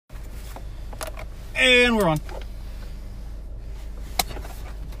And we're on.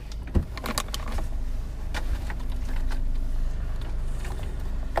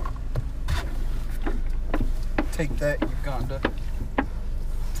 Take that, Uganda.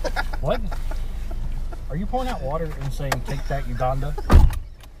 What? Are you pouring out water and saying, take that, Uganda?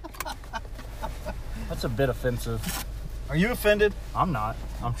 That's a bit offensive. Are you offended? I'm not.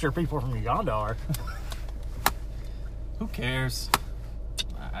 I'm sure people from Uganda are. Who cares?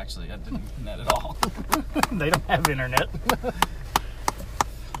 Actually, I didn't mean that at all. They don't have internet.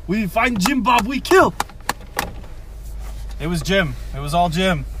 We find Jim Bob, we kill. It was Jim. It was all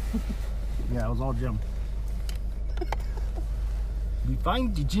Jim. Yeah, it was all Jim. We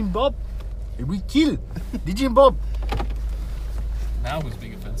find the Jim Bob and we kill the Jim Bob. Now who's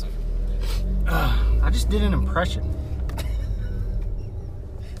being offensive? I just did an impression.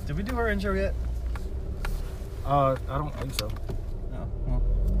 Did we do our intro yet? I don't think so. No. Well.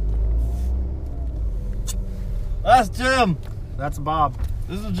 That's Jim. That's Bob.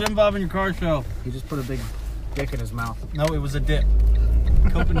 This is Jim Bob and Your Car Show. He just put a big dick in his mouth. No, it was a dip.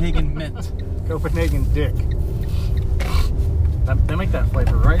 Copenhagen mint. Copenhagen dick. They make that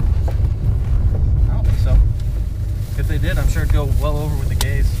flavor, right? I don't think so. If they did, I'm sure it'd go well over with the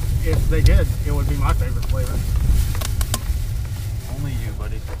gays. If they did, it would be my favorite flavor. Only you,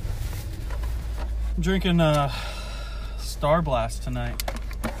 buddy. I'm drinking Star Blast tonight.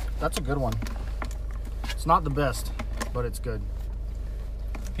 That's a good one. It's not the best, but it's good.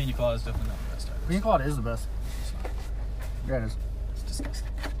 Pina Colada is definitely not the best. Pina Colada is the best. It's not. Yeah, it is. It's disgusting.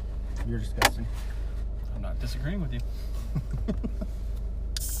 You're disgusting. I'm not disagreeing with you.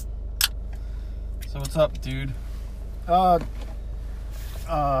 So what's up, dude? I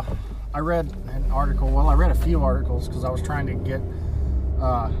read an article. Well, I read a few articles because I was trying to get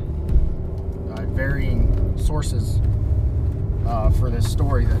varying sources for this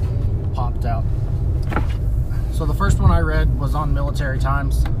story that popped out. So the first one I read was on Military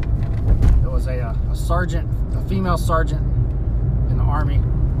Times. It was a sergeant, a female sergeant in the Army,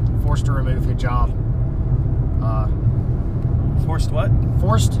 forced to remove hijab. Forced what?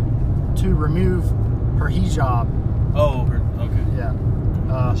 Forced to remove her hijab. Oh, okay. Yeah.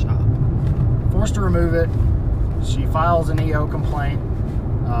 Forced to remove it. She files an EO complaint.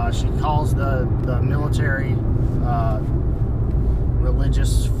 She calls the military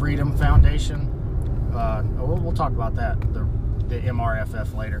Religious Freedom Foundation. We'll talk about that, the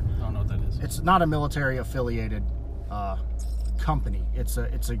MRFF later. I don't know what that is. It's not a military affiliated company. It's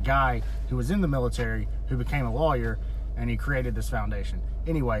a guy who was in the military who became a lawyer, and he created this foundation.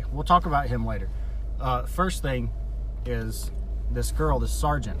 Anyway, we'll talk about him later. First thing is this girl, this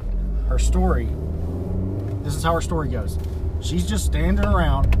sergeant. Her story, this is how her story goes. She's just standing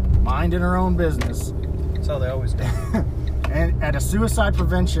around, minding her own business. That's how they always do. And at a suicide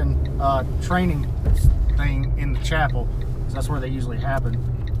prevention training thing in the chapel, because that's where they usually happen.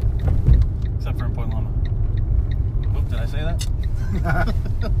 Except for in Point Loma. Oop, did I say that?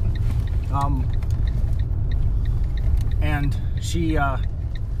 And she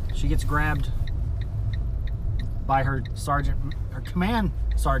gets grabbed by her command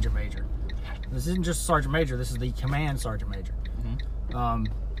sergeant major. This isn't just sergeant major. This is the command sergeant major. Mm-hmm.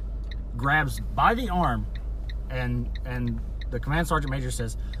 Grabs by the arm, and the command sergeant major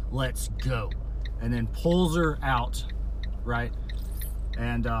says, "Let's go," and then pulls her out, right?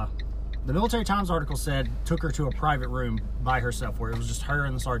 And the Military Times article said took her to a private room by herself, where it was just her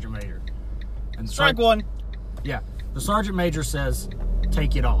and the sergeant major. And Strike one. Yeah, the sergeant major says,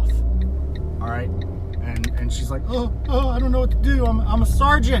 "Take it off." All right, and she's like, "Oh, I don't know what to do. I'm a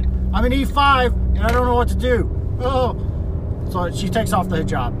sergeant. I'm an E5, and I don't know what to do. Oh." So she takes off the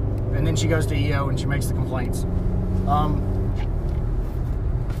hijab, and then she goes to EO and she makes the complaints.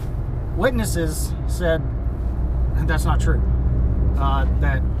 Witnesses said that's not true.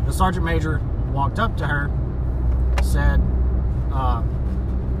 That the sergeant major walked up to her, said,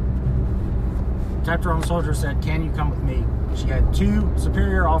 Captain Ron Soldier said, "Can you come with me?" She had two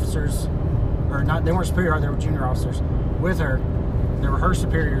superior officers, or not, they weren't superior, they were junior officers, with her. They were her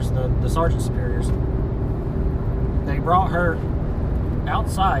superiors, the sergeant superiors. They brought her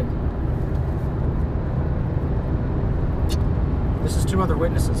outside. This is two other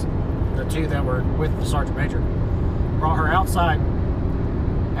witnesses, the two that were with the sergeant major. Brought her outside,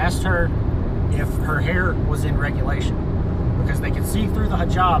 asked her if her hair was in regulation, because they could see through the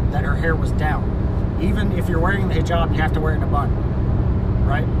hijab that her hair was down. Even if you're wearing the hijab, you have to wear it in a bun,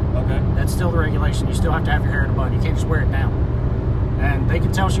 right? Okay. That's still the regulation. You still have to have your hair in a bun. You can't just wear it down. And they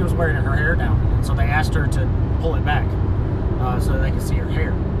could tell she was wearing her hair down, and so they asked her to pull it back so they could see her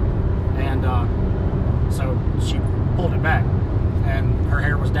hair. And so she pulled it back, and her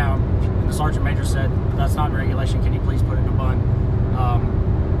hair was down. And the sergeant major said, "That's not in regulation. Can you please put it in a bun?"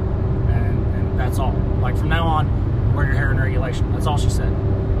 And that's all. Like, from now on, wear your hair in regulation. That's all she said.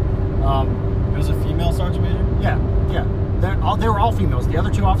 It was a female sergeant major? Yeah. They were all females. The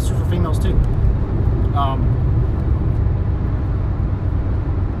other 2 officers were females too.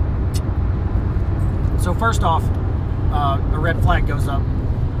 So first off, a red flag goes up.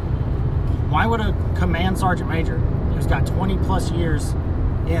 Why would a command sergeant major who's got 20 plus years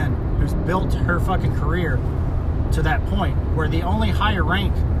in, who's built her fucking career to that point, where the only higher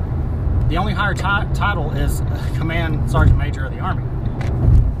rank, the only higher title is command sergeant major of the Army,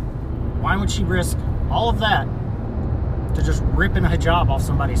 why would she risk all of that to just ripping a hijab off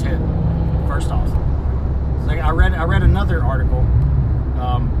somebody's head? First off, like, I read another article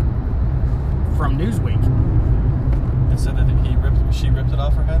from Newsweek. It said that she ripped it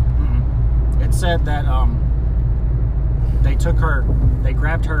off her head? It said that they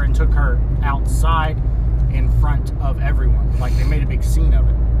grabbed her and took her outside in front of everyone. Like, they made a big scene of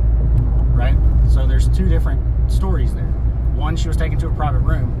it, right? So there's 2 different stories there. One, she was taken to a private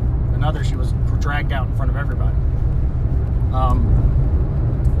room. Another, she was dragged out in front of everybody.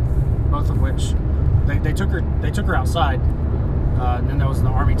 Both of which they took her outside. And then there was the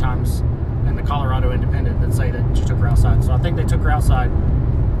Army Times and the Colorado Independent that say that she took her outside. So I think they took her outside.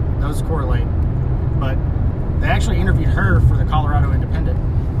 Those correlate. But they actually interviewed her for the Colorado Independent,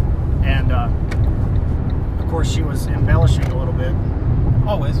 and of course she was embellishing a little bit.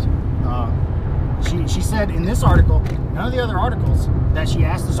 Always. She said in this article, none of the other articles, that she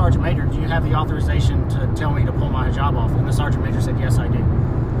asked the sergeant major, "Do you have the authorization to tell me to pull my hijab off?" And the sergeant major said, "Yes, I do."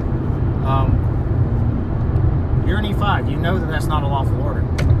 You're an E5. You know that that's not a lawful order.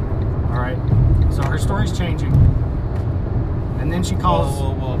 All right. So her story's changing, and then she calls.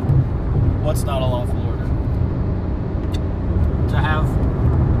 Whoa. What's not a lawful order? To have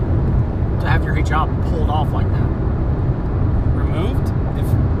your hijab pulled off like that. Removed? If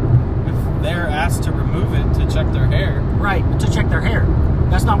they're asked to remove it to check their hair. Right, to check their hair.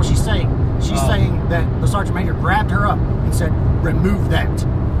 That's not what she's saying. She's saying that the sergeant major grabbed her up and said, "Remove that,"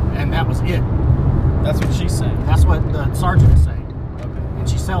 and that was it. That's what she's saying. That's what the sergeant is saying. Okay. And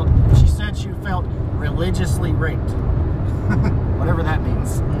she said she felt religiously raped. Whatever that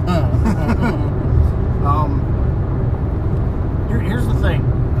means. Here's the thing.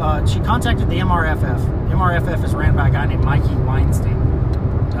 She contacted the MRFF. MRFF is ran by a guy named Mikey Weinstein.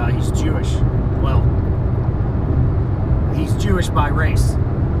 He's Jewish. Well, he's Jewish by race.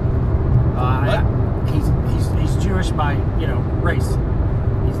 What? He's Jewish by, race.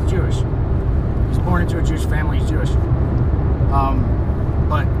 He's Jewish. He's born into a Jewish family. He's Jewish.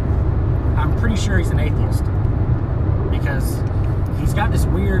 But I'm pretty sure he's an atheist, because he's got this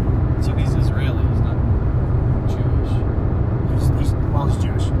weird. So he's Israeli. He's not Jewish. He's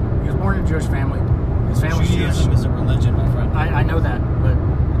Jewish. He was born in a Jewish family. His family's Judaism Jewish. is a religion, my friend. I know that, but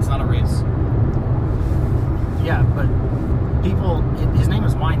It's not a race. yeah, but people. His name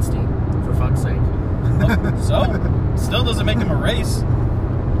is Weinstein, for fuck's sake. So, still doesn't make him a race.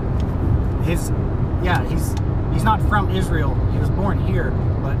 He's not from Israel. He was born here,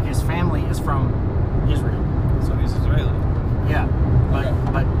 but his family is from Israel. So he's Israeli. Yeah,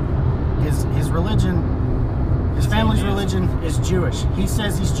 but his religion, his family's religion is Jewish. He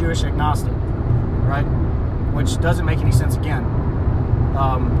says he's Jewish agnostic, right? Which doesn't make any sense again,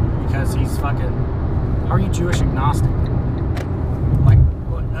 because he's fucking. How are you Jewish agnostic? Like,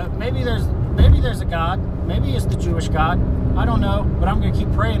 maybe there's a God. Maybe it's the Jewish God. I don't know, but I'm going to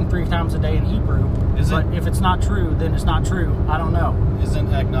keep praying 3 times a day in Hebrew. But if it's not true, then it's not true. I don't know.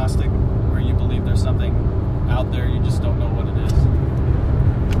 Isn't agnostic where you believe there's something out there, you just don't know what it is?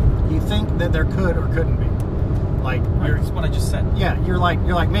 You think that there could or couldn't be. Like, That's what I just said. yeah, you're like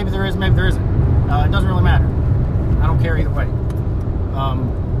maybe there is, maybe there isn't. It doesn't really matter. I don't care either way.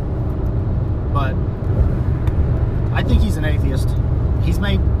 But I think he's an atheist. He's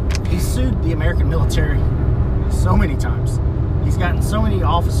sued the American military so many times. He's gotten so many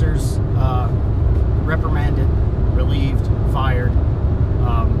officers reprimanded, relieved, fired,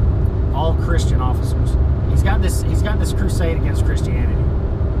 all Christian officers. He's got this crusade against Christianity,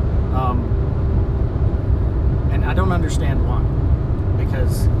 and I don't understand why.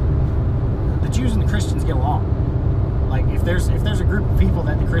 Because the Jews and the Christians get along. Like, if there's a group of people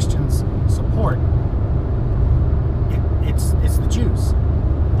that the Christians support, it's the Jews.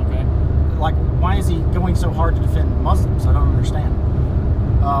 Okay. Like, why is he going so hard to defend Muslims? I don't understand.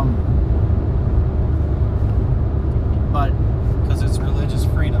 But Because it's religious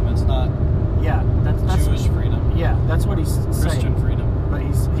freedom. It's not yeah, that's Jewish freedom. Yeah, that's what he's Christian saying. freedom. But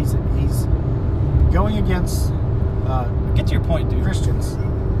he's going against Get to your point, dude. Christians.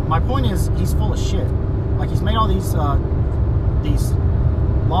 My point is, he's full of shit. Like, he's made all these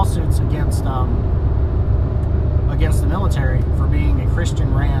lawsuits against the military for being a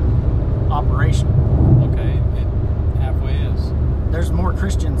Christian-ran operation. Okay, it halfway is. There's more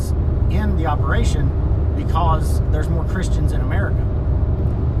Christians in the operation because there's more Christians in America.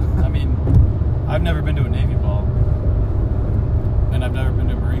 I mean, I've never been to a Navy ball, and I've never been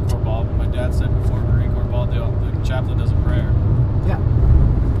to a Marine Corps ball, but my dad said before a Marine Corps ball, the chaplain does a prayer. Yeah,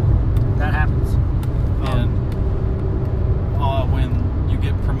 that happens. And when you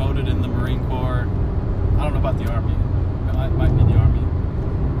get promoted in the Marine Corps, I don't know about the Army, it might be the Army,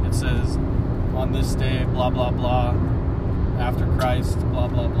 it says, on this day, blah, blah, blah, after Christ, blah,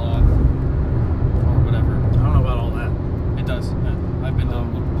 blah, blah, or whatever. I don't know about all that. It does. I've been to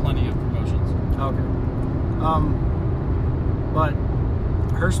plenty of promotions. Okay. But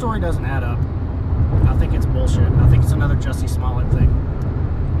her story doesn't add up. I think it's bullshit. I think it's another Jussie Smollett thing.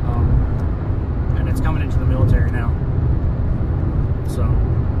 And it's coming into the military now. So.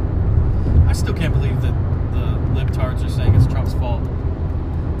 I still can't believe that the libtards are saying it's Trump's fault.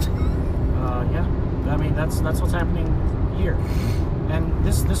 Yeah. I mean, that's what's happening here. And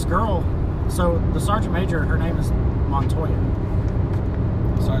this girl, so the Sergeant Major, her name is Montoya.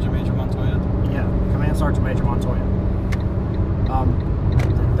 Sergeant Major Montoya? Yeah, Command Sergeant Major Montoya.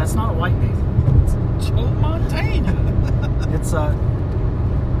 That's not a white name. Joe Montana. It's I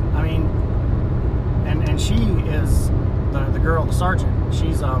mean, and she is the girl, the sergeant.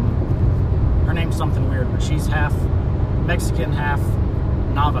 She's her name's something weird, but she's half Mexican, half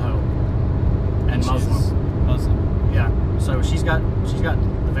Navajo, and Muslim. Muslim. Yeah. So she's got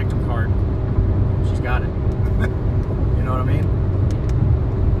the victim card. She's got it. You know what I mean?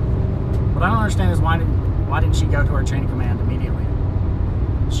 What I don't understand is why didn't she go to her chain of command immediately?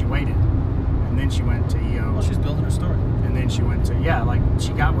 She waited, and then she went to EO. Well, she's building her story. And then she went to, like,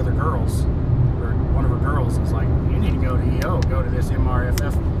 she got with her girls, or one of her girls was like, you need to go to EO, go to this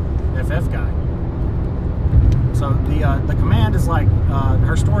MRFF guy. So the command is like,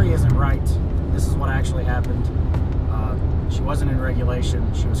 her story isn't right. This is what actually happened. She wasn't in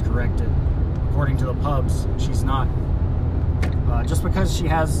regulation. She was corrected. According to the pubs, she's not. Just because she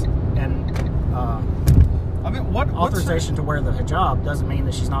has an authorization to wear the hijab doesn't mean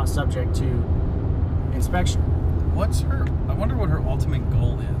that she's not subject to inspection. I wonder what her ultimate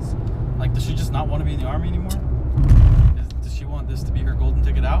goal is. Like, does she just not want to be in the Army anymore? Does she want this to be her golden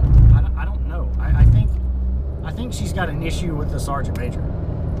ticket out? I don't know. I think she's got an issue with the Sergeant Major.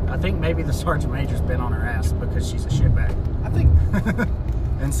 I think maybe the Sergeant Major's been on her ass because she's a shitbag. I think.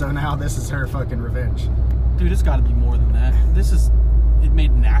 And so now this is her fucking revenge. Dude, it's got to be more than that. It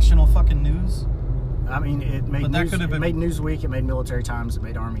made national fucking news. I mean, it made Newsweek, it made Military Times, it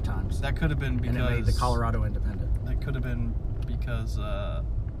made Army Times. That could have been because... And it made the Colorado Independent. That could have been because of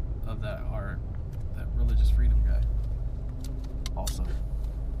that religious freedom guy. Also.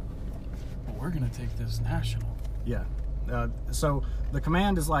 But we're going to take this national. Yeah. So the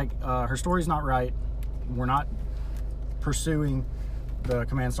command is like, her story's not right. We're not pursuing the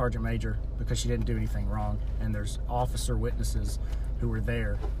Command Sergeant Major because she didn't do anything wrong. And there's officer witnesses who were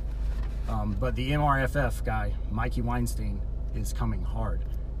there. But the MRFF guy, Mikey Weinstein, is coming hard.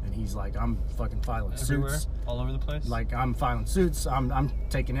 And he's like, I'm fucking filing everywhere, suits. All over the place? Like, I'm filing suits. I'm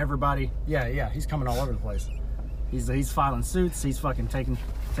taking everybody. Yeah, he's coming all over the place. He's filing suits. He's fucking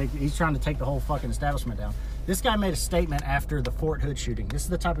he's trying to take the whole fucking establishment down. This guy made a statement after the Fort Hood shooting. This is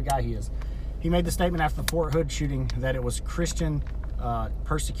the type of guy he is. He made the statement after the Fort Hood shooting that it was Christian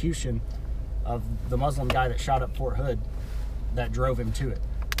persecution of the Muslim guy that shot up Fort Hood that drove him to it.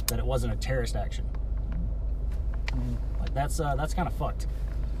 That it wasn't a terrorist action. Like, that's kind of fucked.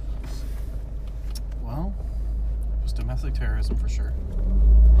 Well, it was domestic terrorism for sure.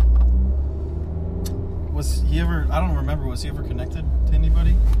 Was he ever? I don't remember. Was he ever connected to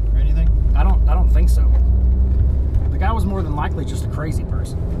anybody or anything? I don't think so. The guy was more than likely just a crazy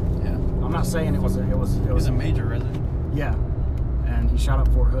person. Yeah. I'm not saying it was a major resident. Yeah, and he shot up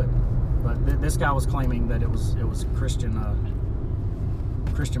Fort Hood, but this guy was claiming that it was Christian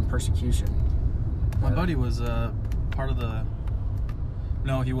persecution. My buddy was part of the.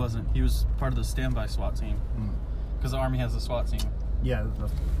 No, he wasn't. He was part of the standby SWAT team. Because the Army has a SWAT team. Yeah,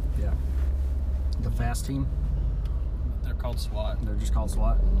 the FAST team. They're called SWAT. They're just called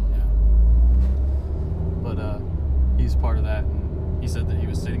SWAT. Yeah. But he's part of that, and he said that he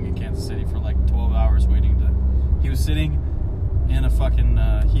was sitting in Kansas City for like 12 hours waiting to. He was sitting in a fucking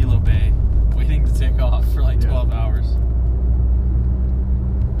helo bay waiting to take off for like 12 hours.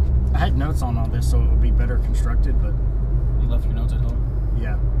 I had notes on all this, so it would be better constructed, but. You left your notes at home?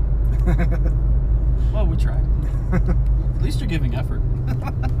 Yeah. Well, we tried. At least you're giving effort.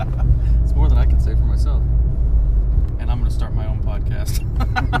 podcast.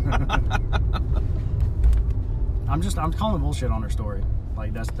 I'm calling bullshit on her story.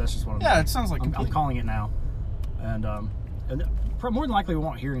 Like that's just what I'm doing. It sounds like I'm complete. calling it now, and more than likely we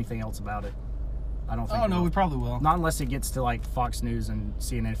won't hear anything else about it. I don't think. Oh no, we'll. we probably will. Not unless it gets to like Fox News and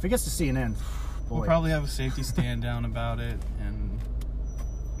CNN. If it gets to CNN, boy. We'll probably have a safety stand down about it and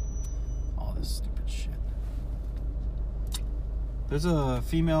all this stupid shit. There's a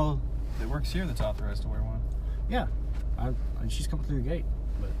female that works here that's authorized to wear one. Yeah, she's coming through the gate,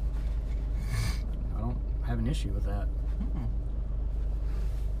 but I don't have an issue with that. Mm-mm.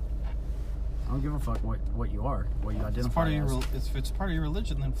 I don't give a fuck what you are, what you identify It's part of as. if it's part of your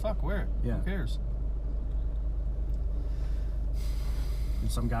religion, then fuck, wear it. Yeah. Who cares? And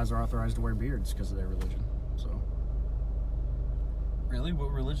some guys are authorized to wear beards because of their religion. So, Really?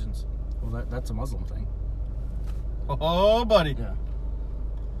 What religions? well, that's a Muslim thing. Oh, buddy. Yeah.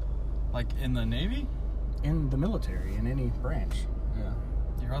 Like in the Navy? In the military, in any branch. Yeah.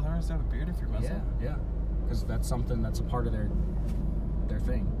 You're authorized to have a beard if you're Muslim? Yeah. Because that's something that's a part of their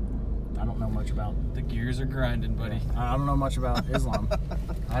thing. I don't know much about. The gears are grinding, buddy. I don't know much about Islam.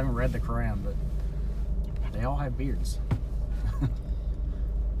 I haven't read the Quran, but they all have beards.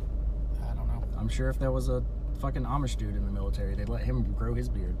 I don't know. I'm sure if there was a fucking Amish dude in the military, they'd let him grow his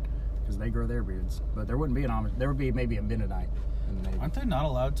beard because they grow their beards. But there wouldn't be an Amish. There would be maybe a Mennonite in the Navy. Aren't they not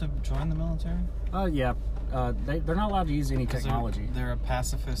allowed to join the military? Yeah. They're not allowed to use any 'Cause technology. They're a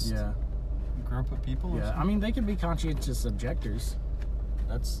pacifist Yeah. group of people? Or Yeah. I something? mean, they could be conscientious objectors.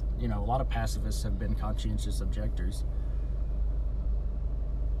 That's, a lot of pacifists have been conscientious objectors.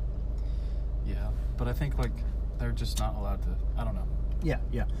 Yeah. But I think, like, they're just not allowed to. I don't know. Yeah.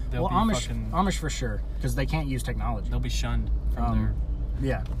 They'll Well, be Amish for sure, because they can't use technology. They'll be shunned from their.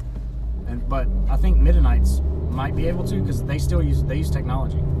 Yeah, but I think Mennonites might be able to because they use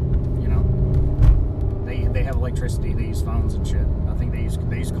technology. They have electricity. They use phones and shit. I think they use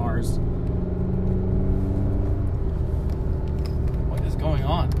cars. What is going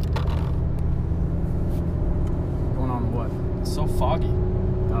on? Going on what? It's so foggy.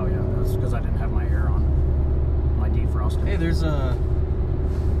 Oh yeah, that's because I didn't have my air on. My defroster. Hey, there's a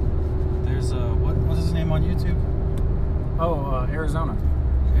what's his name on YouTube? Oh, Arizona.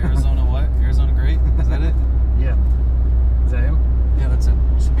 Arizona what? Arizona Great? Is that it? Yeah. Is that him? Yeah, that's it.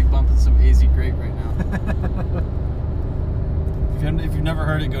 Should be bumping some AZ Great right now. If you've never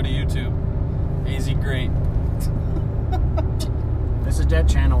heard it, go to YouTube. AZ Great. This is a dead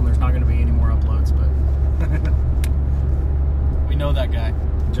channel, and there's not going to be any more uploads, but We know that guy.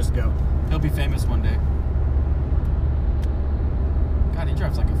 just go. He'll be famous one day. God, he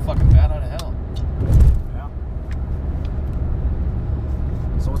drives like a fucking bat out of hell. Yeah.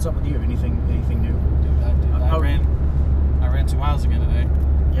 So what's up with you? Anything new? Dude, I ran 2 miles again today.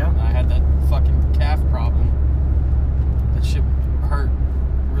 Yeah. I had that fucking calf problem. That shit hurt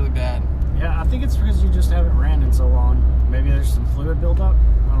really bad. Yeah, I think it's because you just haven't ran in so long. Maybe there's some fluid buildup.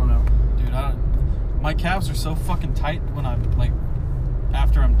 I don't know. Dude, my calves are so fucking tight when I'm like,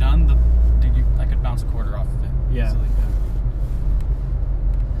 after I'm done, I could bounce a quarter off of it. Yeah. Easily.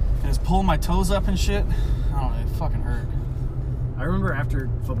 And it's pulling my toes up and shit. I don't know, it fucking hurt. I remember after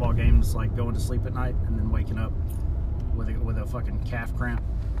football games, like going to sleep at night and then waking up with a fucking calf cramp,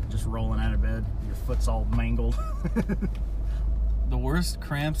 just rolling out of bed. Your foot's all mangled. The worst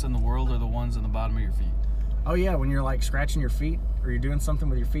cramps in the world are the ones in the bottom of your feet. Oh yeah, when you're like scratching your feet or you're doing something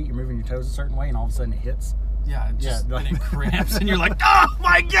with your feet, you're moving your toes a certain way, and all of a sudden it hits. Yeah, it just Yeah, and it cramps, and you're like, oh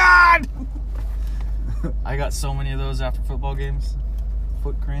my god! I got so many of those after football games.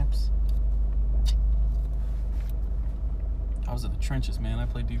 Foot cramps. I was in the trenches, man. I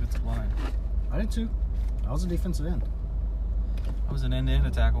played defensive line. I did too. I was a defensive end. I was an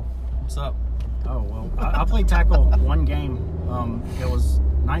end-to-end tackle. What's up? Oh well, I played tackle one game. It was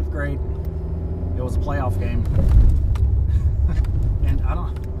 9th grade. It was a playoff game, and I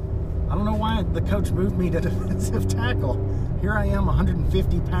don't know why the coach moved me to defensive tackle. Here I am,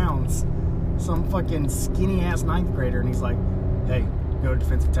 150 pounds, some fucking skinny ass 9th grader, and he's like, "Hey, go to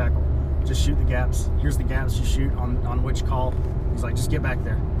defensive tackle. Just shoot the gaps. Here's the gaps you shoot on which call." He's like, "Just get back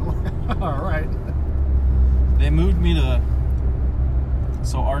there." All right. They moved me to...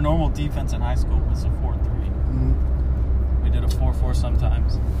 So our normal defense in high school was a 4-3. Mm-hmm. We did a 4-4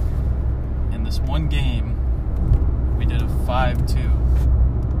 sometimes. In this one game, we did a 5-2.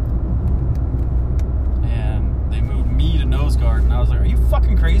 And they moved me to nose guard, and I was like, are you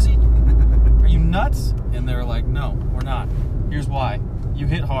fucking crazy? Are you nuts? And they were like, no, we're not. Here's why. You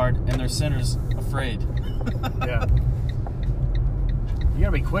hit hard, and their center's afraid. Yeah. You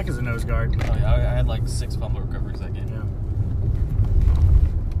gotta be quick as a nose guard. Oh, yeah, I had like 6 fumble recoveries that game. Yeah.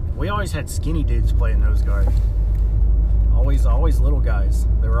 We always had skinny dudes playing nose guard. Always little guys.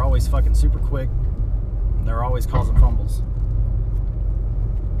 They were always fucking super quick. They were always causing fumbles.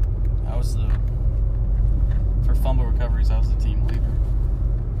 For fumble recoveries, I was the team leader.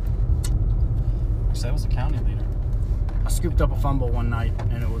 Actually, I was the county leader. I scooped up a fumble one night,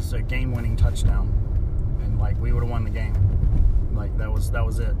 and it was a game-winning touchdown, and like we would have won the game. Like that was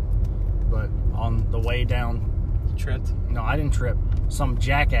it. But on the way down, You tripped? no, I didn't trip. Some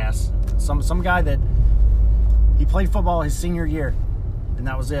jackass, some guy that he played football his senior year, and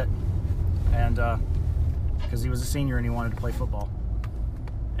that was it. And because he was a senior and he wanted to play football,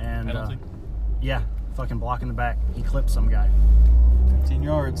 and Penalty? yeah, fucking block in the back. He clipped some guy. 15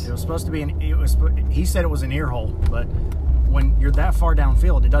 yards. It was supposed to be he said it was an ear hole, but when you're that far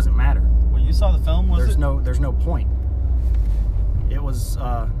downfield, it doesn't matter. Well, you saw the film, was There's it? there's no point. It was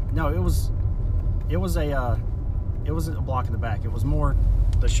it was a block in the back. It was more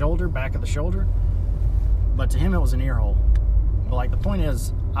the shoulder, back of the shoulder. But to him, it was an ear hole. But like the point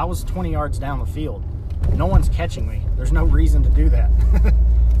is, I was 20 yards down the field. No one's catching me. There's no reason to do that.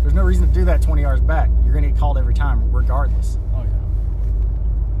 There's no reason to do that 20 yards back. You're gonna get called every time, regardless. Oh,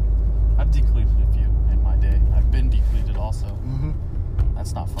 yeah. I've decleated a few in my day. I've been decleated also. Mm-hmm.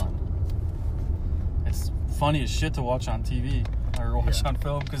 That's not fun. It's funny as shit to watch on TV or watch Yeah. on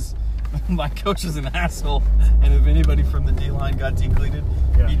film because my coach is an asshole. And if anybody from the D-line got decleated,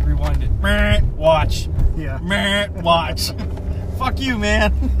 Yeah. he'd rewind it. Meh, watch. Yeah. Meh, watch. Fuck you,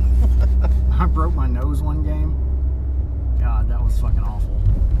 man. I broke my nose one game. God, that was fucking awful.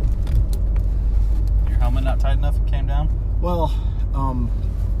 Your helmet not tight enough? It came down? Well,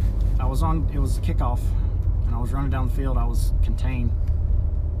 it was a kickoff, and I was running down the field. I was contained,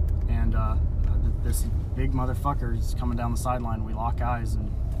 and this big motherfucker is coming down the sideline. We lock eyes,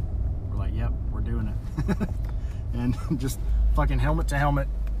 and we're like, "Yep, we're doing it." And just fucking helmet to helmet.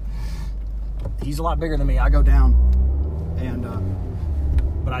 He's a lot bigger than me. I go down, and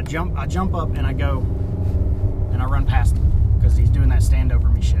but I jump up, and I go, and I run past him because he's doing that stand over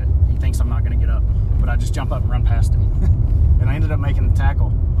me shit. He thinks I'm not gonna get up, but I just jump up and run past him. And I ended up making the tackle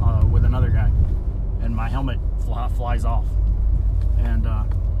with another guy, and my helmet flies off, and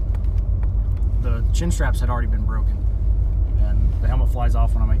the chin straps had already been broken, and the helmet flies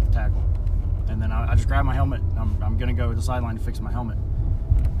off when I make the tackle. And then I just grab my helmet. I'm gonna go to the sideline to fix my helmet,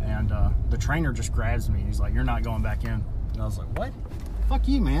 and the trainer just grabs me. He's like, "You're not going back in." And I was like, "What? Fuck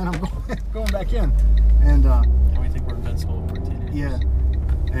you, man! I'm going back in." And We think we're invincible. We're teenagers. yeah,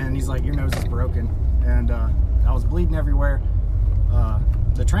 and he's like, "Your nose is broken," and I was bleeding everywhere.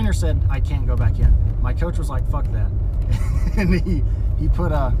 The trainer said I can't go back in. My coach was like, "Fuck that," and he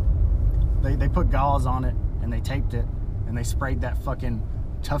put they put gauze on it, and they taped it, and they sprayed that fucking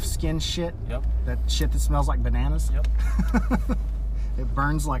tough skin shit. Yep. That shit that smells like bananas. Yep. It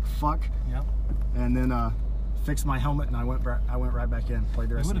burns like fuck. Yep. And then fixed my helmet, and I went right back in. Played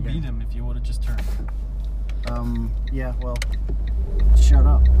the We rest would of have the beat game. him if you would have just turned. Yeah. Well, shut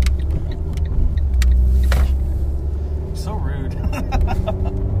up. So rude.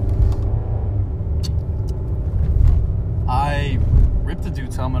 I ripped the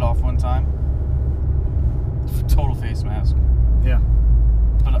dude's helmet off one time. Total face mask. Yeah.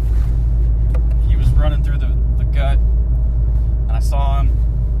 But he was running through the gut, and I saw him,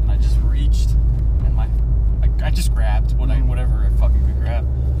 and I just reached, and I just grabbed whatever I fucking could grab.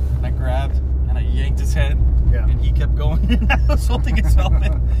 And I grabbed, and I yanked his head, Yeah. and he kept going, and I was holding his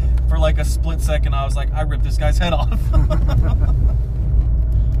helmet. For like a split second, I was like, I ripped this guy's head off.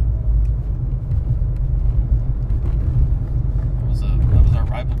 That was our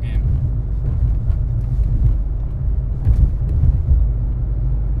rival game.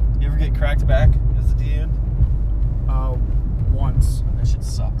 You ever get cracked back as a DN? Once. That shit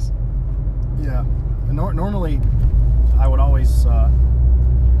sucks. Yeah. And normally, I would always.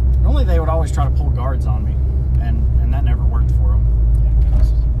 Normally, they would always try to pull guards on me, and that never worked for them.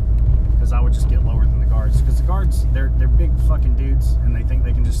 Because I would just get lower than the guards. Because the guards, they're big fucking dudes, and they think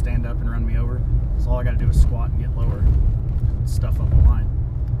they can just stand up and run me over. So all I got to do is squat and get lower, and stuff up the line.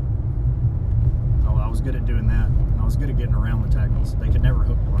 So I was good at doing that. And I was good at getting around the tackles. They could never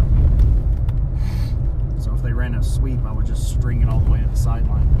hook block me. So if they ran a sweep, I would just string it all the way to the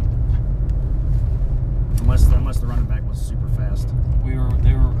sideline. Unless the running back was super fast. We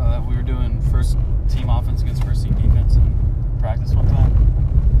were doing first team offense against first team defense in practice one time,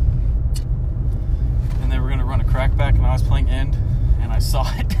 and they were gonna run a crackback, and I was playing end, and I saw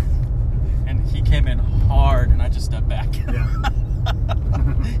it, and he came in hard, and I just stepped back. Yeah.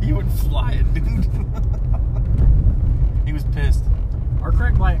 He went flying, dude. He was pissed. Our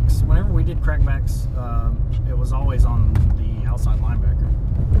crackbacks, whenever we did crackbacks, it was always on the outside linebacker.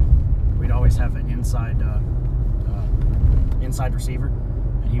 We'd always have an inside inside receiver,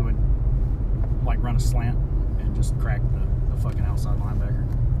 and he would like run a slant and just crack the fucking outside linebacker.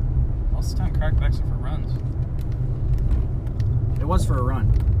 Most of the time, crackbacks are for runs. It was for a run,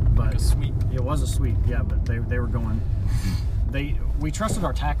 but Like a sweep. it was a sweep. Yeah, but they were going. We trusted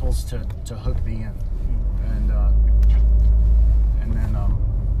our tackles to hook the end, and then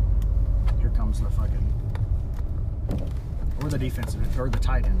here comes the fucking or the defensive or the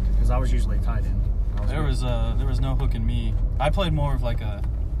tight end, because I was usually a tight end. There was no hooking me. I played more of like an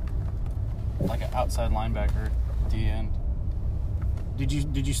outside linebacker, D end. Did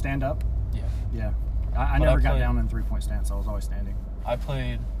you stand up? Yeah. Yeah. I But never I got played- down in 3-point stance. I was always standing. I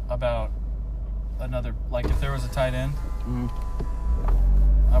played about another, like if there was a tight end,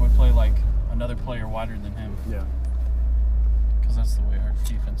 Mm-hmm. I would play like another player wider than him, Yeah. because that's the way our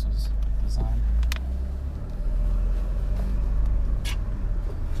defense is designed.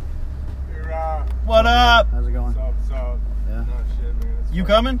 Hey, Rob. What up? How's it going? What's up? Yeah. No shit, man. It's You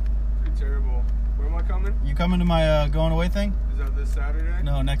fucking coming? Pretty terrible. Where am I coming? You coming to my going away thing? Is that this Saturday?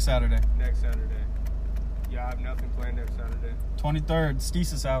 No, next Saturday. Next Saturday. Yeah, I have nothing planned next Saturday. 23rd,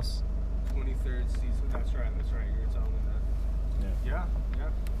 Steese's house. 23rd season. That's right. You were telling me that. Yeah.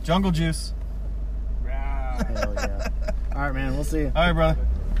 Jungle Juice. Rob. Hell yeah. All right, man. We'll see you. All right, brother.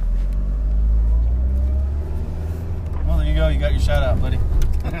 Well, there you go. You got your shout out, buddy.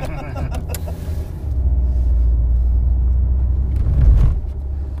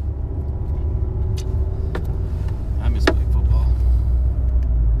 I miss playing football.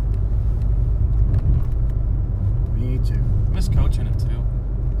 Me too. I miss coaching it too.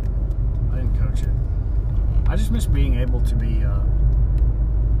 I didn't coach it. I just miss being able to be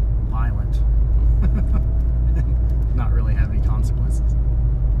violent. Not really have any consequences.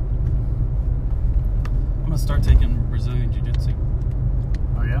 I'm gonna start taking Brazilian Jiu-Jitsu.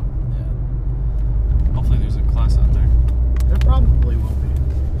 Oh yeah? Yeah. Hopefully there's a class out there. There probably will be.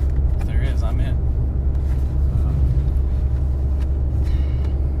 If there is, I'm in.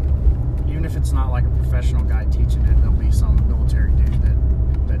 Even if it's not like a professional guy teaching it, there'll be some military dude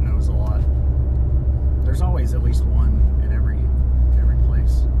that knows a lot. There's always at least one in every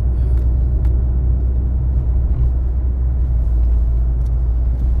place.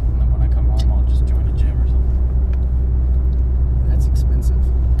 And then when I come home, I'll just join a gym or something. That's expensive.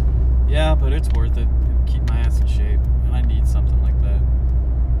 Yeah, but it's worth it. It'll keep my ass in shape, and I need something like that.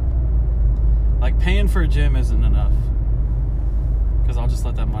 Like paying for a gym isn't enough, because I'll just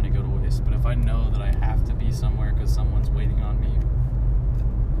let that money go to waste. But if I know that I have to be somewhere because someone's waiting on me,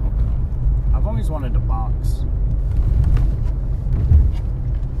 I'll go. I've always wanted to box.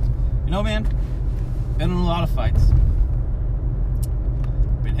 You know, man, been in a lot of fights.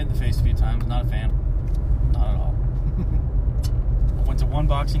 Been hit in the face a few times. Not a fan. Not at all. I went to one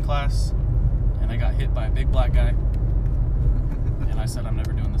boxing class, and I got hit by a big black guy. And I said, I'm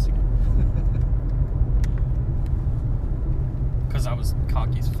never doing this again. Because I was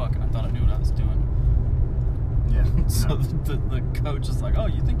cocky as fuck, and I thought I knew what I was doing. Yeah. So no. the coach is like, oh,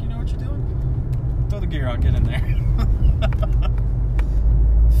 you think you know what you're doing? Throw the gear on, get in there.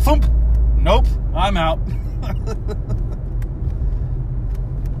 Thump! Nope, I'm out.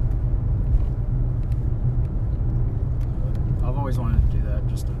 I've always wanted to do that,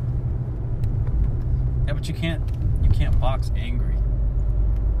 just to. Yeah, but you can't box angry.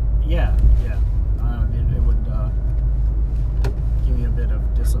 Yeah. It would give me a bit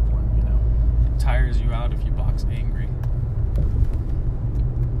of discipline, you know. It tires you out if you box angry.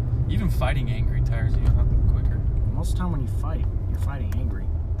 Even fighting angry tires you out quicker. Most of the time when you fight, you're fighting angry.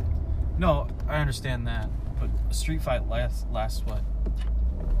 No, I understand that. But a street fight lasts what?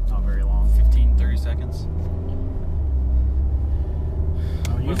 Not very long. 15, 30 seconds?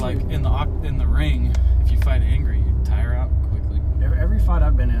 But Usually, like in the ring, if you fight angry, you tire out quickly. every fight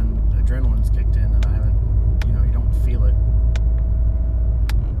I've been in, adrenaline's kicked in, and I haven't. You don't feel it.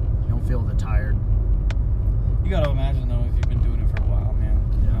 You don't feel the tired. You gotta imagine though, if you've been doing it for a while, man,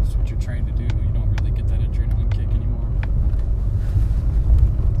 Yeah. that's what you're trained to do. You don't really get that adrenaline kick anymore.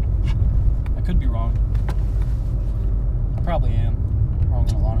 I could be wrong. I probably am wrong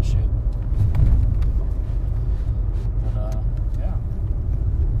on a lot of shit. But yeah.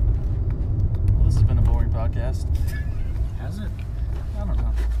 Well, this has been a boring podcast. Has it? I don't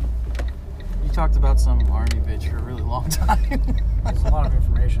know. You talked about some army bitch for a really long time. It's a lot of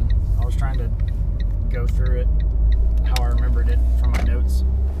information. I was trying to go through it how I remembered it from my notes.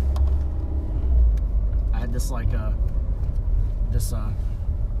 I had this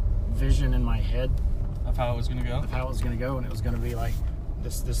vision in my head Of how it was gonna go. of how it was going to go, and it was going to be like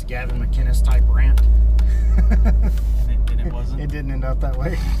this Gavin McInnes type rant. And it wasn't. It didn't end up that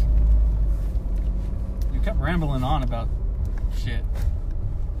way. You kept rambling on about shit.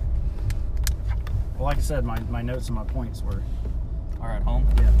 Well, like I said, my notes and my points were... Are at home?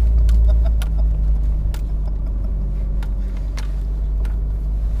 Yeah.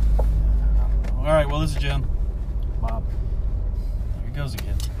 Alright, well, this is Jim. Bob. There he goes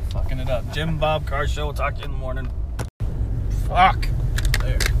again. Fucking it up. Jim and Bob Car Show. We'll talk to you in the morning. Fuck.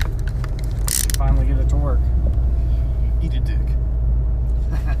 There. Finally get it to work. Eat a dick.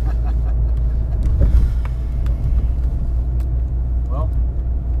 Well.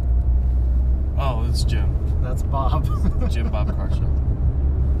 Oh, it's Jim. That's Bob. Jim Bob Car Show.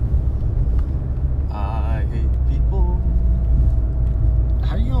 I hate people.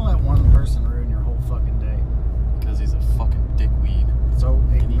 How are you gonna let one person ruin your whole fucking day? Because he's a fucking dickweed. So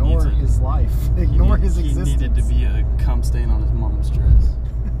ignore his life. Ignore his existence. He needed to be a cum stain on his mom's dress.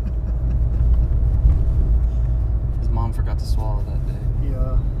 His mom forgot to swallow that day.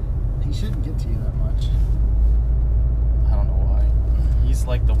 Yeah. He shouldn't get to you that much. I don't know why. He's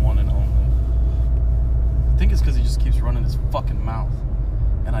like the one and only. I think it's because he just keeps running his fucking mouth.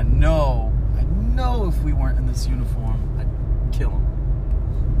 And I know if we weren't in this uniform, I'd kill him.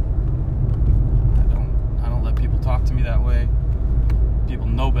 I don't let people talk to me that way. People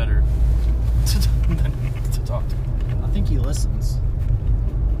know better to talk to me. I think he listens.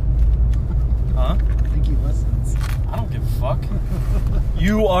 Huh? I think he listens. I don't give a fuck.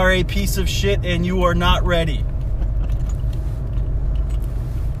 You are a piece of shit and you are not ready.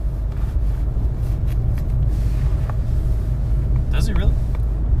 Does he really?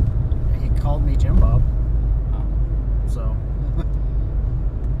 He called me Jim Bob. Oh, So.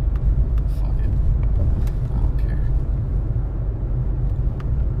 fuck it. I don't care.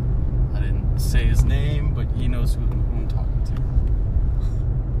 I didn't say his name, but he knows who I'm talking to.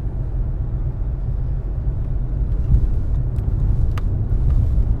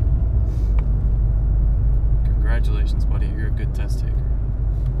 Congratulations, buddy. You're a good test taker.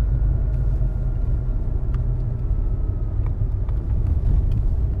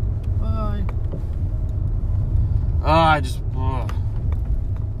 Bye. I just... You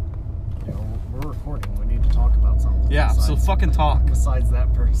know, we're recording. We need to talk about something. Yeah, so fucking talk. Besides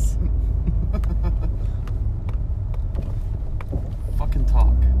that person. Fucking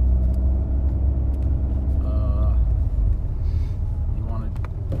talk.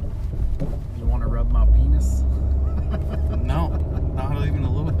 You want to rub my penis? No, not even a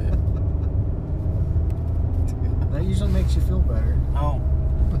little bit. That usually makes you feel better. No.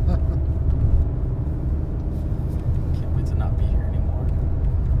 Can't wait to not be here anymore.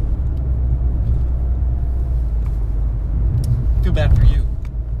 I feel bad for you,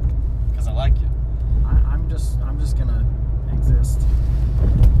 because I like you. I'm just gonna exist.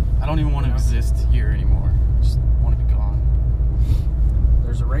 I don't even want to exist here anymore. I just want to be gone.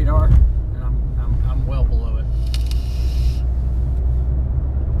 There's a radar, and I'm well below it.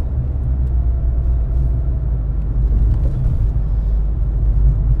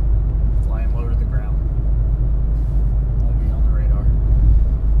 Flying low to the ground. Won't be on the radar.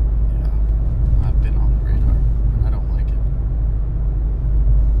 Yeah, I've been on the radar. I don't like it.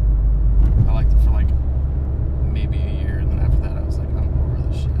 I liked it for like maybe a year, and then after that I was like, I'm over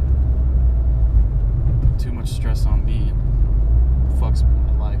this shit. Too much stress on me and fucks with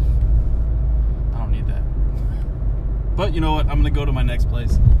my life. I don't need that. But you know what? I'm gonna go to my next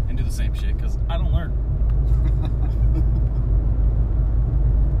place and do the same shit because I don't learn.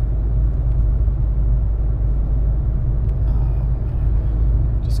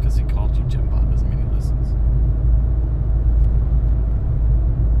 Just because he called you Jim Bob doesn't mean he listens.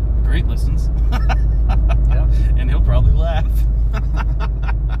 Great listens. Yeah. And he'll probably laugh.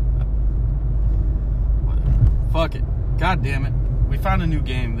 Whatever. Fuck it. God damn it. We found a new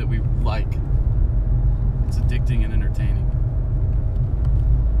game that we like. It's addicting and entertaining.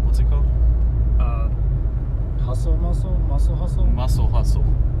 What's it called? Muscle hustle. Muscle Hustle.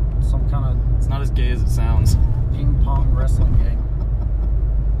 Some kind of It's not as gay as it sounds. ping pong wrestling game.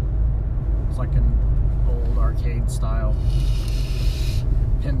 It's like an old arcade style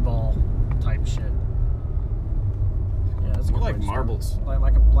pinball type shit. Yeah, that's a More good like way to start. marbles.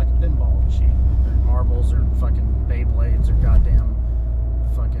 Like a pinball machine. Or marbles or fucking Beyblades or goddamn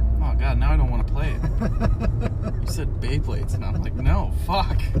fucking. Oh god, now I don't want to play it. You said Beyblades, and I'm like, no,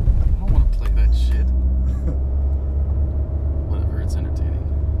 fuck. I don't want to play that shit. Whatever, it's entertaining.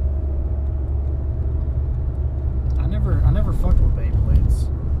 I never fucked with Beyblades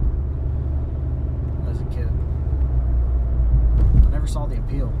as a kid. I never saw the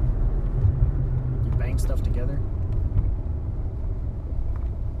appeal. You bang stuff together.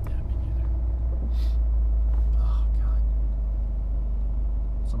 Yeah, me neither. Oh god.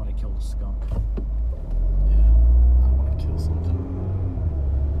 Somebody killed a skunk. Yeah, I want to kill kill something.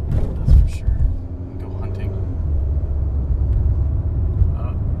 That's for sure. And go hunting.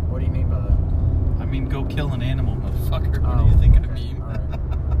 What do you mean by that? I mean, go kill an animal, motherfucker. What Oh, do you think I okay. mean? All right.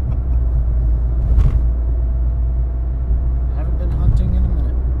 I haven't been hunting in a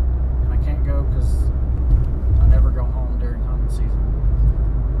minute, and I can't go because I never go home during hunting season.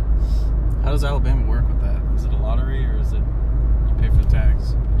 How does Alabama work with that? Is it a lottery or is it you pay for the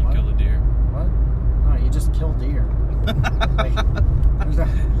tax and you What? kill the deer? What? No, you just kill deer. Like,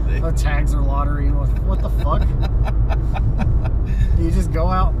 the tags are lottery. What the fuck? You just go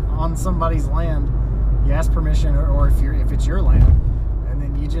out on somebody's land. You ask permission, or if it's your land, and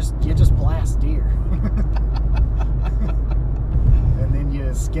then you just blast deer. And then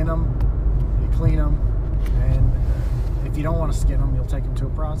you skin them, you clean them, and if you don't want to skin them, you'll take them to a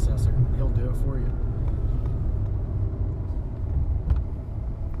processor. He'll do it for you.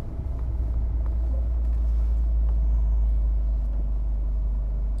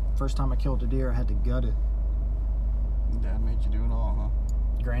 First time I killed a deer, I had to gut it. Dad made you do it all, huh?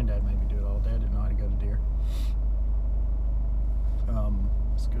 Granddad made me do it all. Dad didn't know how to gut a deer.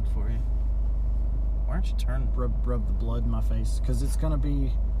 It's good for you. Why aren't you turning? Rub the blood in my face because it's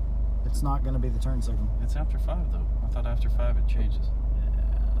not gonna be the turn signal. It's after 5 though. I thought after 5 it changes.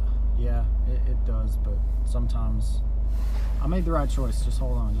 Yeah, it does, but sometimes I made the right choice. Just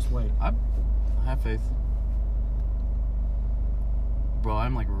hold on, just wait. I have faith. Bro,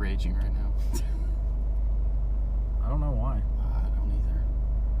 I'm like raging right now. I don't know why. I don't either.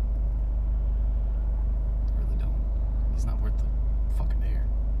 I really don't. He's not worth the fucking air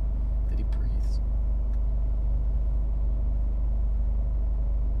that he breathes.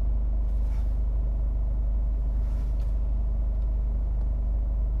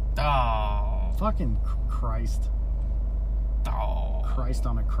 Oh. Fucking Christ. Oh. Christ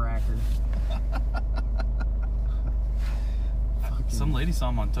on a cracker. Some lady saw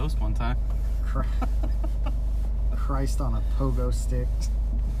him on toast one time. Christ on a pogo stick.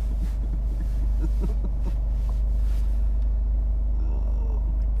 Oh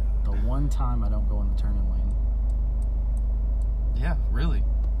my god. The one time I don't go in the turning lane. Yeah, really.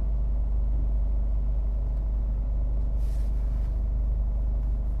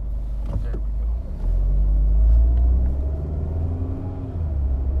 There we go.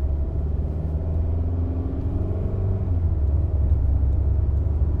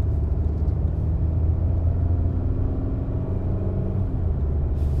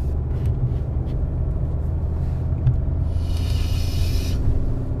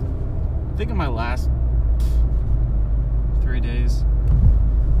 I think in my last 3 days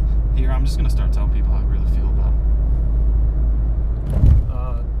here, I'm just gonna start telling people how I really feel about them.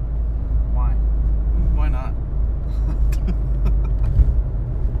 Why? Why not?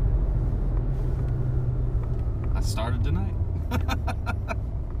 I started tonight.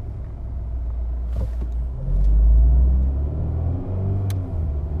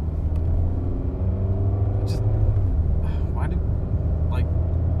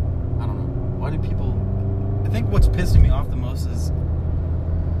 I think what's pissing me off the most is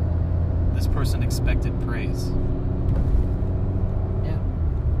this person expected praise. Yeah.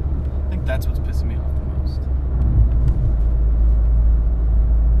 I think that's what's pissing me off the most.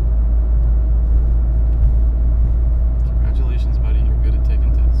 Congratulations, buddy. You're good at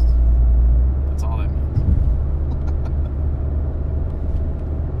taking tests. That's all that means.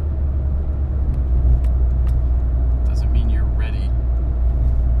 Doesn't mean you're ready.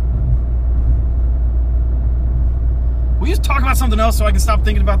 Will you just talk about something else so I can stop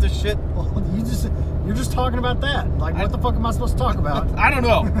thinking about this shit? Well, you're just talking about that. Like, what the fuck am I supposed to talk about? I don't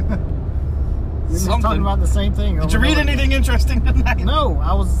know. You're just talking about the same thing. Did you read anything interesting tonight? No,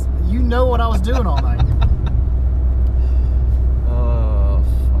 you know what I was doing all night. Oh,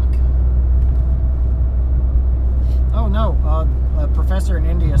 fuck. Oh, no. A professor in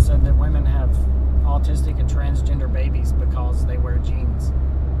India said that women have autistic and transgender babies because they wear jeans.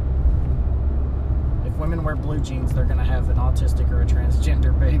 If women wear blue jeans, they're going to have an autistic or a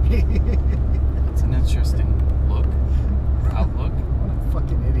transgender baby. That's an interesting look. Or outlook. What a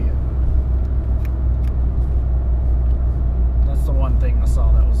fucking idiot. That's the one thing I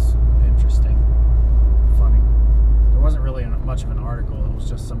saw that was interesting. Funny. There wasn't really much of an article. It was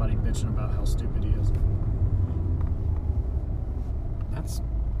just somebody bitching about how stupid he is. That's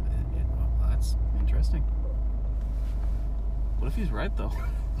interesting. What if he's right, though?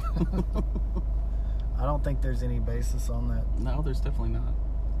 I don't think there's any basis on that. No, there's definitely not.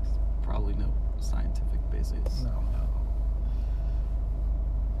 Probably no scientific basis. No.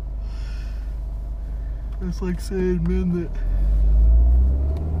 It's like saying men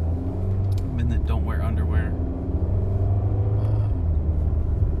that don't wear underwear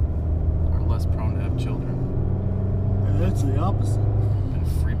opposite. Been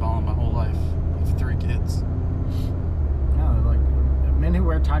free balling my whole life. I have 3 kids. No, like men who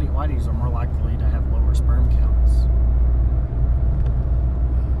wear tidy whities are more likely to have lower sperm counts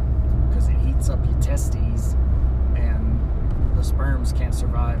because it heats up your testes, and the sperms can't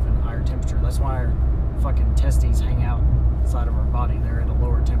survive in a higher temperature. That's why our fucking testes hang out inside of our body. They're at a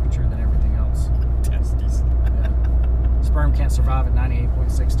lower temperature than everything else. Testes. Yeah. Sperm can't survive at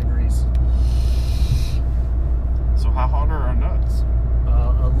 98.6 degrees. So how hot are our nuts?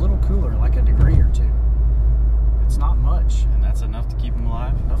 A little cooler, like a degree or 2. It's not much. And that's enough to keep them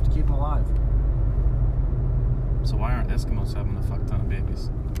alive? Enough to keep them alive. So why aren't Eskimos having a fuck ton of babies?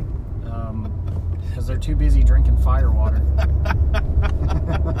 Because they're too busy drinking fire water.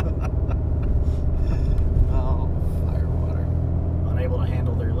 Oh, fire water. Unable to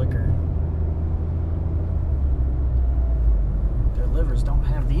handle their liquor. Their livers don't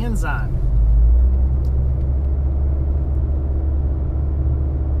have the enzyme.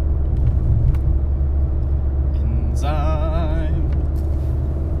 Enzyme.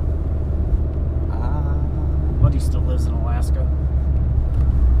 Buddy still lives in Alaska.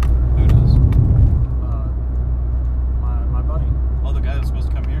 Who does? My buddy. Oh, the guy that was supposed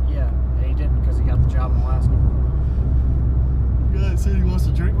to come here? Yeah, he didn't because he got the job in Alaska. The guy that said he wants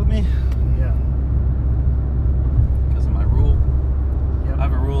to drink with me? Yeah. Because of my rule. Yep. I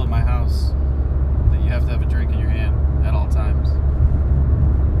have a rule at my house that you have to have a drink in your hand at all times.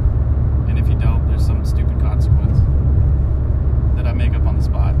 And if you don't, there's some stupid consequence that I make up on the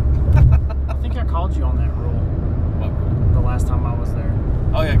spot. I think I called you on that rule What rule? the last time I was there.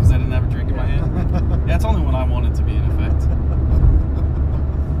 Oh yeah, because I didn't have a drink in my hand. Yeah, it's only when I want it to be in effect.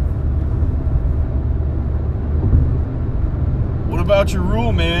 What about your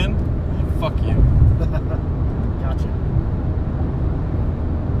rule, man? Fuck you. Gotcha.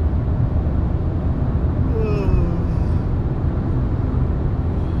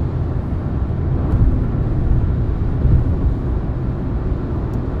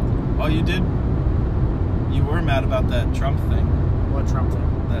 Oh, you did? You were mad about that Trump thing. What Trump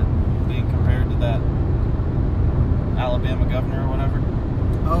thing? That being compared to that Alabama governor or whatever.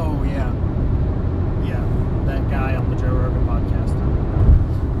 Oh, yeah. Yeah, that guy on the Joe Rogan podcast.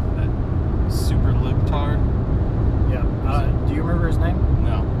 That super libtard. Yeah. Do you remember his name?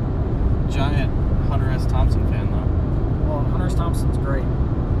 No. Giant Hunter S. Thompson fan, though. Well, Hunter S. Thompson's great.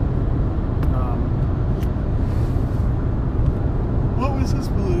 What was his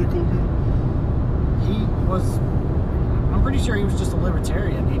political view? I'm pretty sure he was just a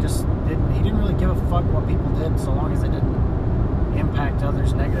libertarian. He didn't really give a fuck what people did so long as it didn't impact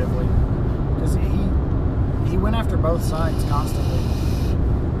others negatively. Because he went after both sides constantly.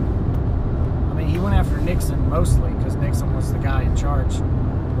 I mean, he went after Nixon mostly because Nixon was the guy in charge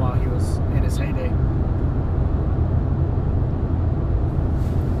while he was in his heyday.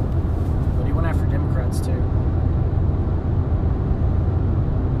 But he went after Democrats too.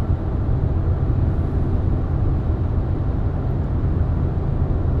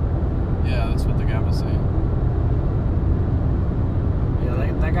 Yeah, that's what the guy was saying.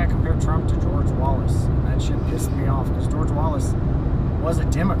 Yeah, that guy compared Trump to George Wallace, and that shit pissed me off because George Wallace was a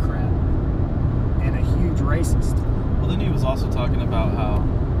Democrat and a huge racist. Well, then he was also talking about how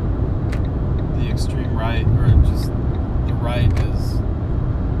the extreme right, or just the right,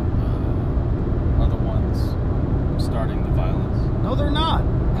 are the ones starting the violence. No, they're not.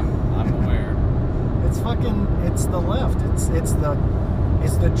 I'm aware. It's the left.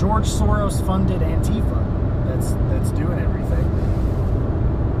 It's the George Soros funded Antifa that's doing everything.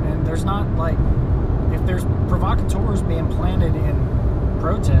 And there's not, like, if there's provocateurs being planted in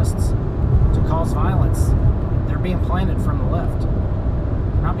protests to cause violence, they're being planted from the left.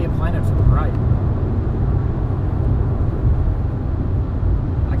 They're not being planted from the right.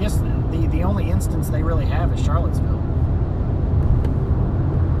 I guess the only instance they really have is Charlottesville.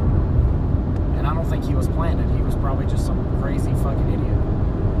 And I don't think he was planted. He was probably just some crazy fucking idiot.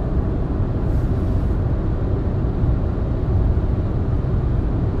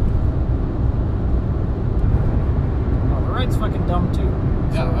 Oh, the right's fucking dumb too.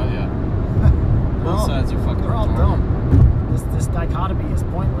 Yeah, oh yeah. Both sides are fucking They're all retarded. dumb. This dichotomy is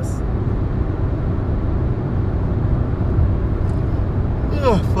pointless.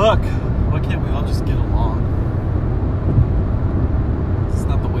 Ugh, fuck. Why can't we all just get along? It's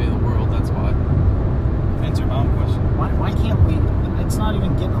not the way of the world, that's why. Answer my own question. Why can't we? It's not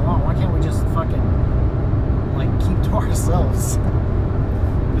even getting along. Why can't we just fucking like keep to ourselves?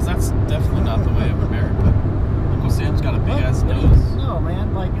 Because that's definitely not the way of America. Uncle Sam's got a big ass nose. No,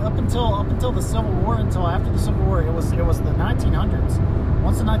 man. Like up until the Civil War, until after the Civil War, it was the 1900s.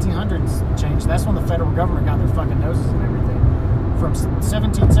 Once the 1900s changed, that's when the federal government got their fucking noses and everything. from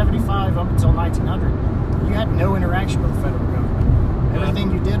 1775 up until 1900, you had no interaction with the federal government. Everything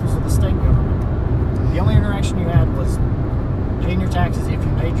you did was with the state government. The only interaction you had was paying your taxes if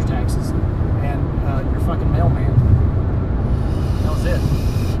you paid your taxes, and your fucking mailman. That was it.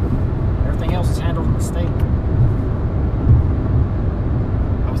 Everything else is handled in the state.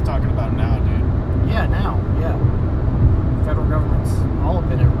 I was talking about now, dude. Yeah, now, yeah. Federal government's all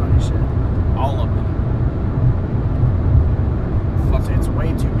up in everybody's shit. All up in it. It's way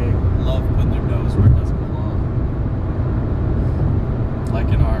too big. Love putting their nose where it doesn't belong. Like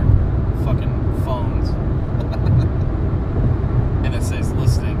in our fucking phones. NSA's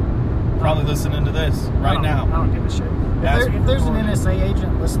listening. Probably listening to this right now. I don't give a shit. If there's an NSA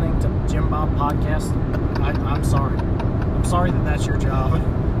agent listening to Jim Bob podcast, I'm sorry. I'm sorry that that's your job.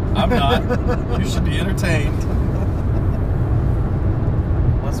 I'm not. You should be entertained.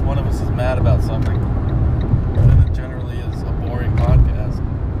 Unless one of us is mad about something. Then it generally is a boring podcast.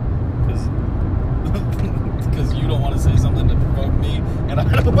 Because you don't want to say something to provoke me, and I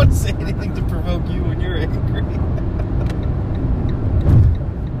don't want to say anything to provoke you when you're angry.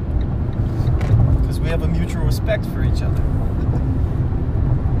 Because we have a mutual respect for each other.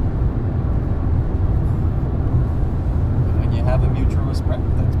 And when you have a mutual respect,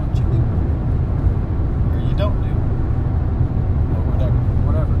 that's what you do. Or you don't do. Or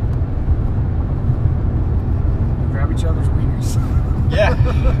whatever. Grab each other's wieners. Yeah.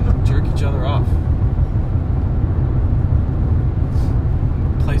 Jerk each other off.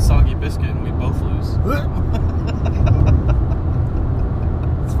 Play Soggy Biscuit and we both lose.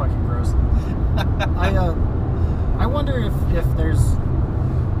 It's fucking gross. I wonder if there's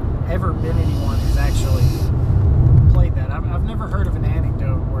ever been anyone who's actually played that. I've never heard of an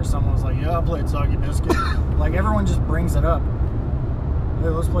anecdote where someone was like, yeah, I played Soggy Biscuit. Like, everyone just brings it up. Hey,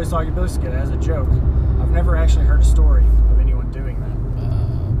 let's play Soggy Biscuit as a joke. I've never actually heard a story of anyone doing that.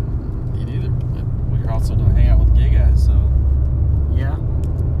 Me neither. But we also don't hang out with gay guys, so Yeah,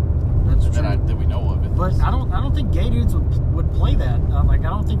 that's true. that we know of it. But I don't think gay dudes would play that. I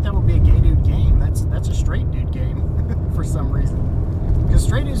don't think that would be a gay dude game. That's a straight dude game for some reason. Because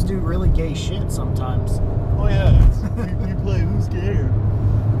straight dudes do really gay shit sometimes. Oh yeah, you play Who's Gayer?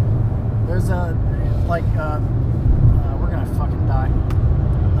 There's we're gonna fucking die.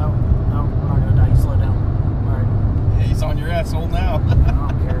 No, we're not gonna die. You slow down. All right. Yeah, he's on your asshole now. I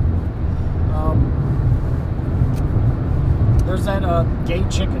don't care. There's that gay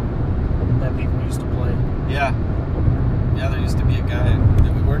chicken that people used to play. Yeah, there used to be a guy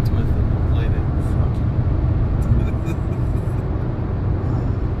that we worked with that played it.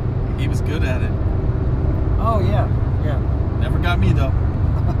 He was good at it. Oh yeah. Never got me though.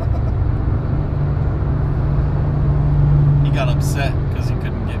 He got upset because he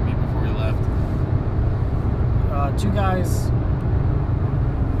couldn't get me before he left. Two guys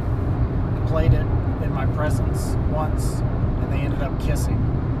played it in my presence once, and they ended up kissing,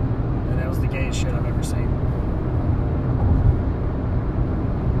 and that was the gayest shit I've ever seen.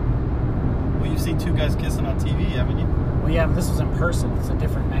 Well, you've seen two guys kissing on TV, haven't you? Well, yeah, but this was in person. It's a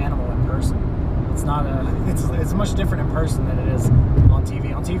different animal in person. It's not it's much different in person than it is on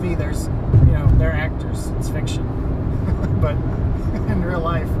TV. On TV, there's, they're actors. It's fiction. But in real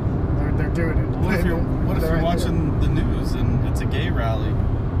life, they're doing it. What if you're watching the news and it's a gay rally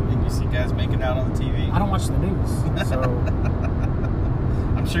and you see guys making out on the TV? I don't watch the news, so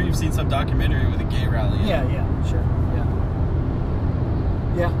I'm sure you've seen some documentary with a gay rally. Yeah, sure,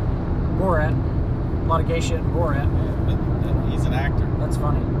 yeah. Borat, a lot of gay shit in Borat. But he's an actor. That's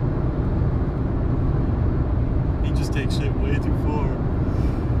funny. He just takes shit way too far.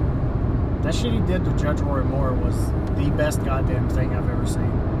 That shit he did to Judge Roy Moore was the best goddamn thing I've ever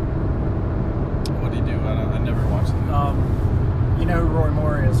seen. What did he do? I never watched it. You know who Roy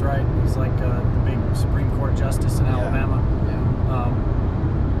Moore is, right? He's like the big Supreme Court justice in Alabama. Yeah.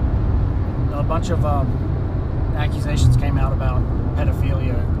 A bunch of accusations came out about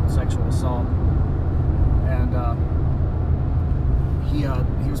pedophilia and sexual assault, and he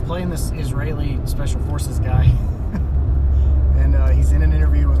was playing this Israeli special forces guy, and he's in an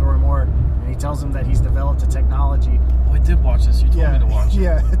interview with Roy Moore, and he tells him that he's developed a technology. Oh, I did watch this. You told me to watch it.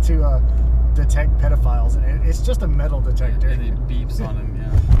 Yeah, to detect pedophiles, and it's just a metal detector. And it beeps on him,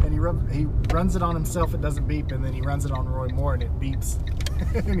 yeah. And he runs it on himself, it doesn't beep, and then he runs it on Roy Moore, and it beeps.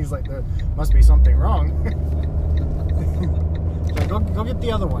 And he's like, there must be something wrong. Like, go get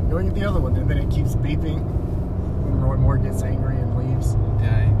the other one. Go get the other one. And then it keeps beeping. And Roy Moore gets angry and leaves.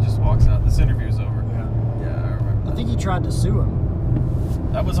 Yeah, he just walks out. This interview's over. Yeah. Yeah, I remember. I think he tried to sue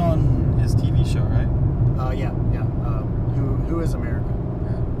him. That was on his TV show, right? Yeah. Who is America?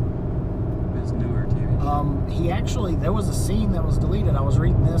 Yeah. his newer TV show? He actually, there was a scene that was deleted. I was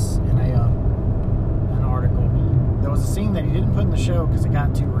reading this in an article. There was a scene that he didn't put in the show because it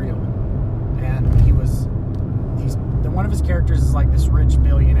got too real. And one of his characters is like this rich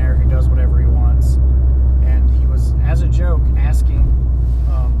billionaire who does whatever he wants. And he was, as a joke, asking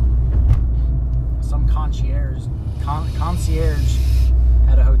some concierge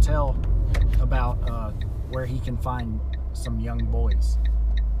at a hotel about where he can find some young boys,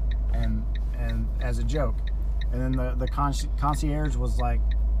 and as a joke, and then the concierge was like,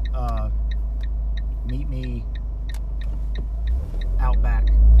 meet me out back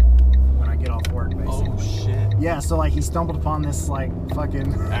when I get off work, basically. Oh shit. Yeah, so like he stumbled upon this like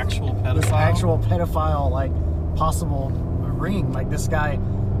fucking Actual pedophile? this actual pedophile, like possible ring. Like this guy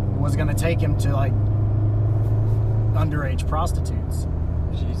was gonna take him to like underage prostitutes.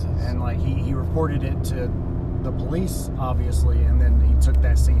 Jesus. And like he reported it to the police, obviously, and then he took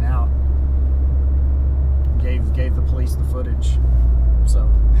that scene out, gave the police the footage. So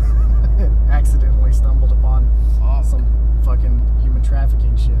accidentally stumbled upon some fucking human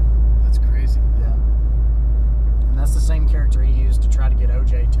trafficking shit. That's crazy. Yeah. And that's the same character he used to try to get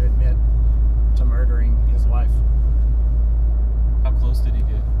OJ to admit to murdering his wife. How close did he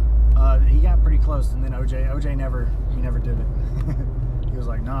get? He got pretty close, and then OJ never did it. He was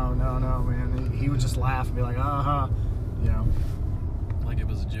like, no, man. He would just laugh and be like, you know. Like it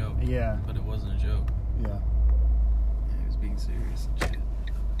was a joke. Yeah. But it wasn't a joke. Yeah. Yeah, he was being serious and shit.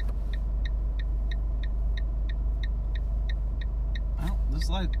 Well, this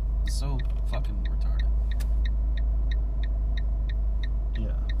light is so fucking retarded.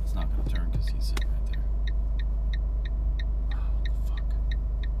 Yeah. It's not gonna turn because he's sitting right there. Oh, fuck.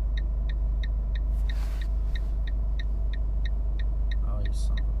 Oh, you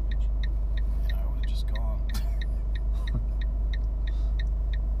son of a bitch. Yeah, I would have just gone.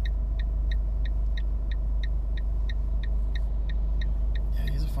 Yeah,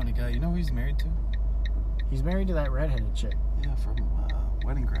 he's a funny guy. You know who he's married to? He's married to that redheaded chick. Yeah, from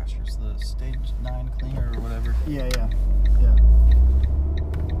Wedding Crashers, the Stage 9 cleaner or whatever. Yeah.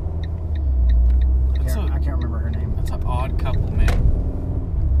 That's I can't remember her name. That's an odd couple, man.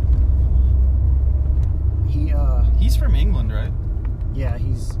 He's He's from England, right? Yeah,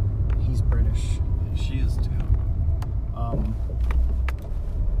 he's British. She is too.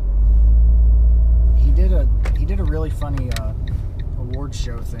 He did a really funny award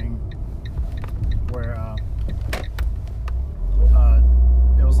show thing where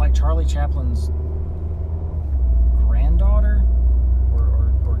it was like Charlie Chaplin's granddaughter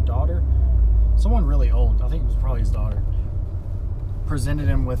or daughter, someone really old, I think it was probably his daughter, presented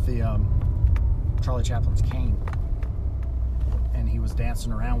him with the Charlie Chaplin's cane, and he was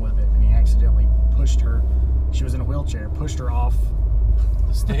dancing around with it, and he accidentally pushed her. She was in a wheelchair, pushed her off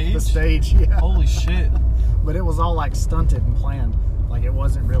The stage? the stage. Yeah. Holy shit. But it was all like stunted and planned. Like it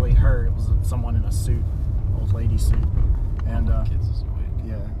wasn't really her. It was someone in a suit, old lady suit. And Kids is awake.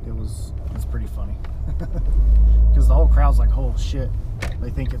 yeah, it's pretty funny. Because the whole crowd's like, "Oh shit!" They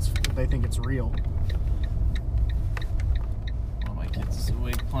think it's real. One of my kids is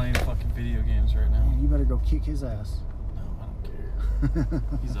awake playing fucking video games right now. You better go kick his ass. No, I don't care.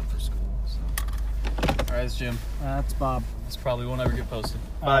 He's up for school, so. Alright, it's Jim. That's Bob. This probably won't ever get posted.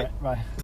 All right, bye.